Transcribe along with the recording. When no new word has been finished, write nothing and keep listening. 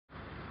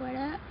What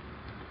up?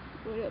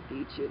 What up,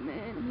 YouTube,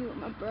 man? I'm here with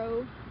my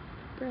bro.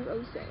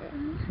 Bro Sarah.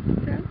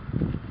 Bro.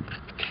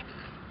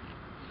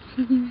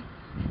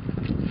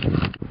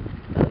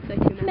 That looks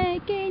like you now.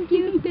 Making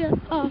you feel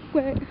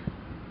awkward.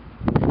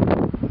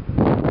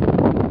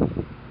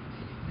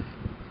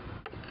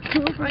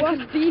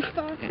 What's beef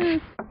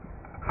talking?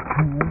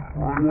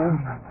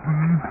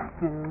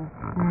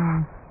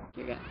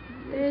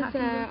 There's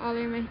all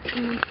their mates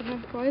and stuff.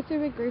 Why is there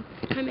a big group?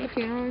 A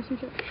funeral or some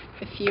shit?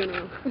 A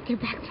funeral. With their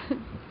backs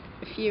on.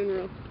 A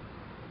funeral.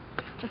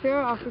 I feel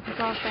awkward because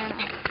off there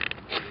now.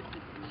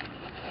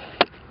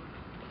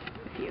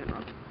 A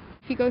funeral.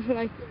 If you go to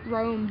like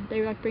Rome,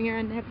 they like bring you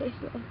around and they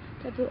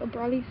have little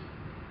brollies.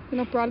 They're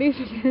not brollies,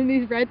 they're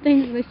these red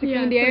things and they stick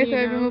them in the air so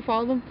everyone will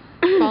follow them.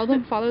 Follow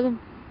them.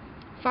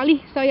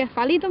 Folly. So yeah,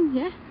 folly them,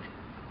 yeah.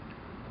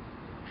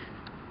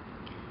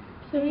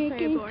 So it's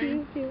very boring.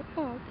 You feel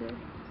awkward.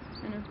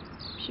 I know.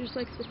 She just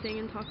likes to sing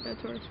and talk about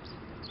tourists.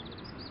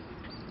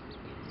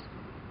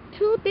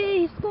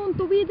 Today is going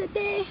to be the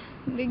day.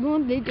 We're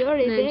going to do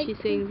it. And then she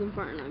sings in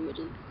foreign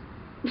languages.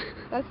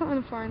 That's not in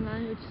a foreign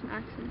language, it's an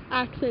accent.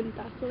 Accent,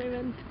 that's what I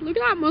meant. Look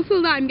at that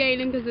muscle that I'm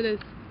gaining because it is.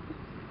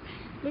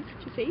 Look,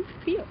 you see?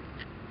 Feel.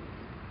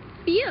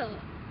 Feel.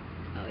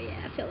 Oh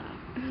yeah, feel that.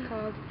 It's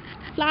called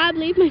Flab,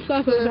 leave my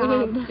flab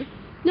alone. Flab.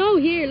 No,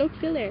 here, look,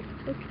 feel there.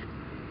 Look.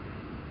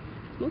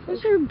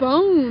 What's your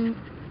bone?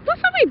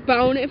 That's not my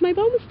bone. If my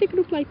bone was sticking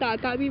up like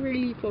that, that'd be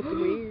really fucking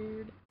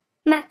weird.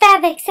 My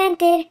fabric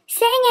scented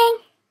singing.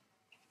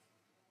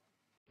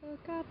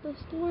 Look at the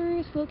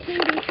stores,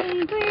 located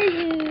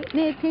anywhere.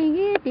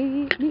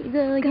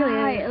 The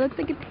guy, it looks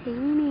like a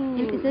painting.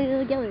 It's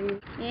a gallery.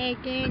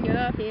 Making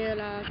you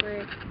feel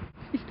awkward.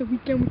 It's the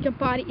weekend, we can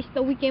party. It's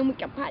the weekend, we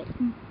can party.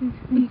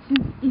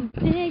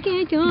 Do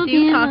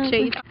you talk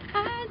shit?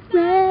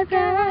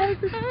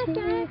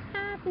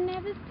 I've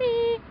never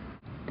seen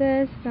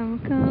the sun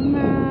come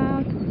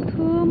out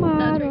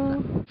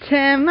tomorrow.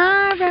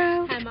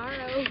 Tomorrow.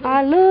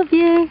 I love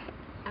you.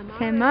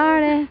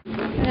 Tomorrow.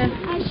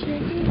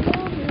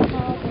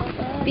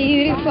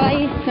 Beautify.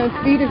 No, it's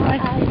beautify.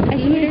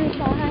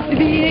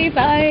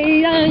 Beautify.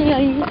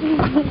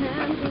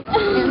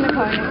 In the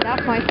corner.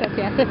 That's my stuff,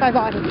 yes. If I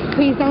bought it.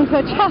 Please don't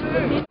touch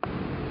it.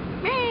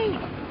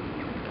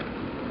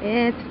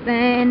 It's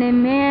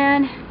raining,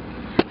 man.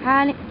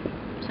 Sorry.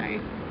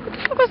 What the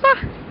fuck was that?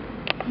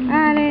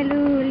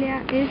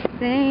 Hallelujah, it's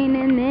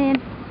raining in.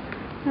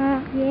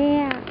 Oh,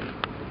 yeah.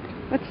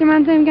 What's your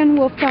man's name again?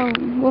 Wolfgang.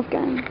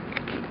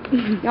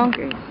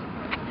 Yonkers.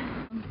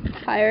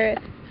 Pirate.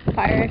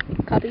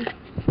 Copy.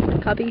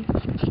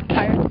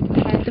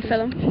 Pirate. The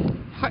film.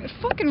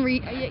 Fucking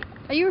read.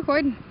 Are you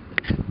recording?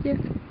 Yeah.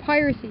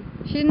 Piracy.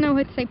 She didn't know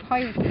how to say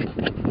pirate.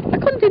 I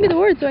couldn't think of the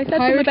word, so I said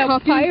Pirate something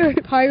about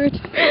pirate. Pirate,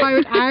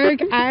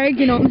 arg,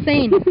 you know what I'm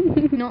saying?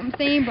 You know what I'm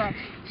saying, bro?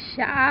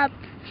 Shop.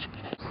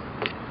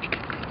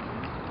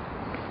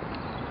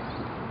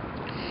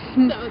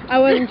 I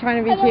wasn't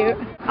trying to be cute.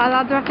 Our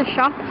lads are at the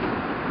shop.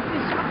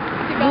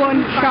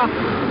 One shop.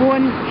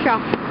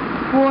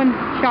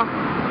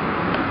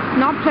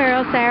 Not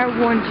plural, Sarah,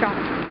 one shop.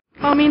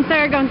 Oh, me and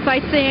Sarah going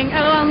sightseeing.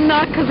 LOL,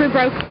 not because we're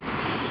broke.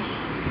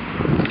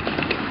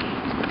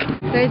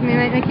 There's me,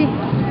 mate, Mickey.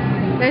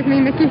 There's me,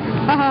 Mickey.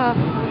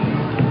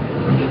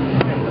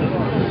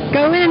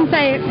 Go in and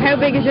say, how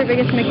big is your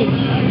biggest Mickey?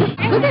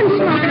 Look at him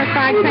smoking a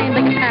fag saying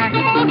like a car.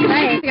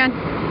 Hey, again.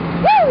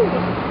 Woo!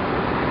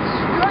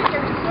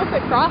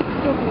 Across.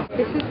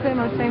 This is the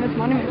most famous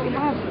monument we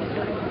have.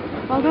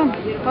 Well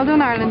done,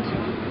 Ireland.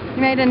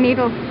 You made a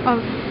needle of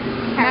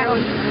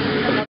metal.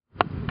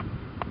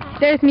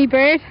 There's me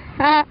bird.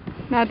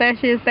 No, there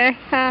she is there.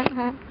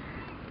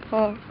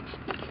 Oh.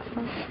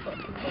 Do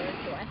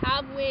I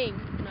have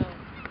wings? No.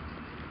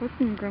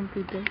 Fucking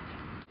grumpy bitch.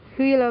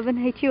 Who you loving?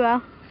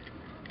 HUL?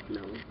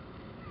 No.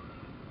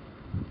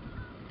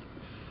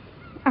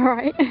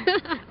 Alright.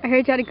 I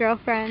heard you had a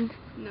girlfriend.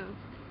 No.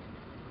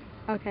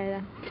 Okay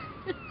then.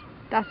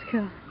 That's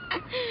cool.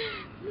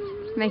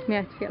 Make me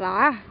out to feel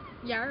like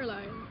You're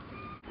lying.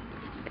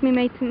 Can we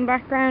make some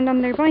background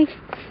on their bikes?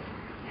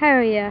 How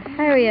are you?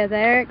 How are you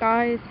there,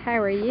 guys? How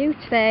are you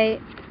today?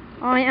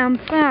 I am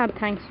fab,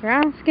 thanks for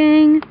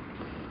asking.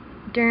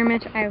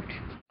 Dermot out.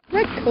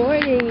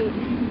 Recording.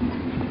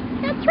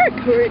 It's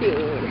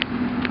recording.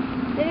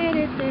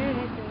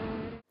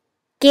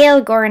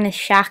 Gail Gorn is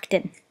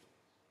Shackton.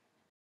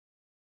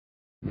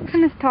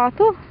 Can this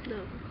tato?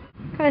 No.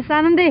 Can I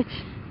stand in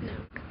ditch? No.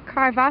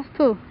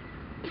 Carvasto.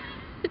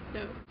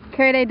 No.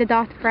 Curde the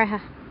dot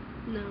breha.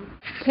 No.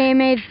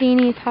 K-made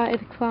dini ta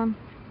the clan.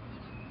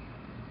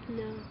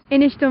 No.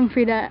 Inish done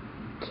for the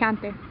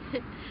canter.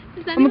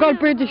 Oh my god,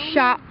 bridge is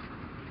shot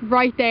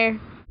right there.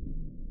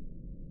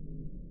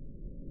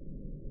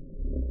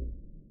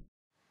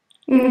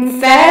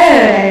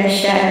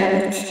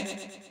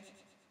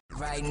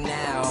 Right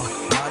now,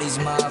 all these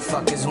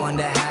motherfuckers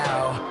wonder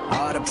how.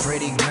 All the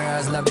pretty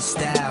girls love his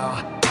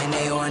style, and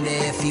they wonder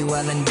if he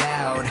well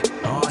endowed.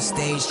 On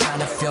stage trying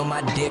to feel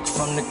my dick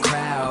from the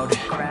crowd.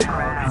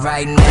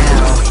 Right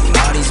now,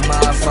 all these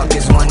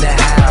motherfuckers wonder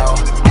how.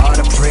 All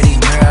the pretty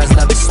girls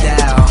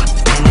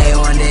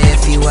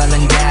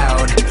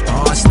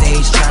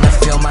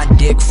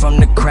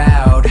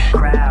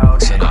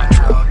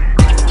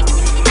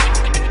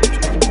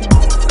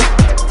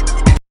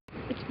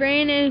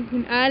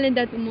HI-REZ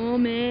at the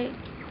moment.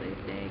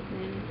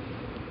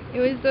 It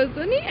was so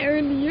sunny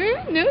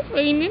earlier. No it's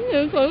raining.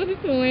 No it's all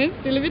it's doing.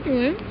 Still a bit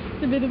warm.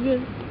 It's a bit of a...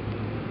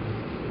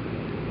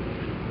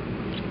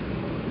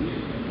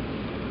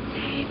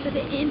 Sorry for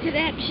the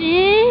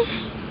interruption.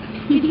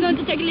 It's going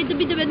to talk a little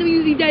bit about the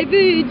music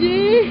Divergent.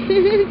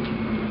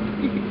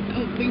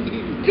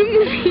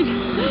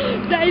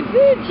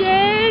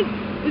 Divergent.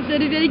 It's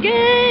very, very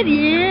good,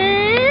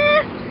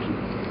 yeah.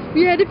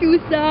 We had a few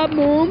sad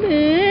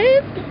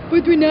moments,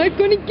 but we're not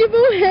going to give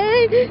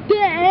away the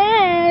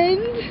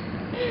end.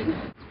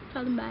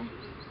 Tell them bye.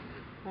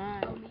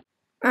 Bye.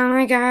 Oh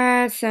my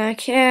god, so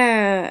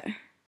cute.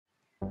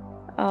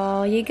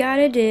 All you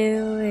gotta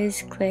do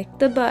is click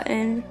the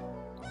button.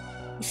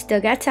 You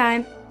still got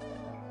time.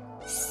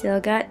 Still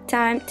got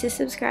time to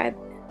subscribe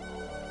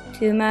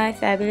to my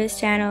fabulous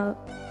channel.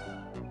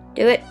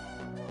 Do it.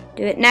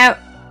 Do it now.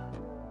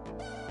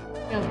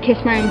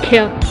 Kiss, marry, and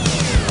kill.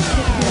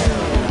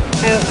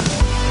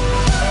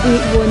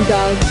 Eat one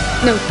dog.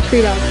 No,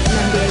 3 dogs. And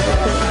I'm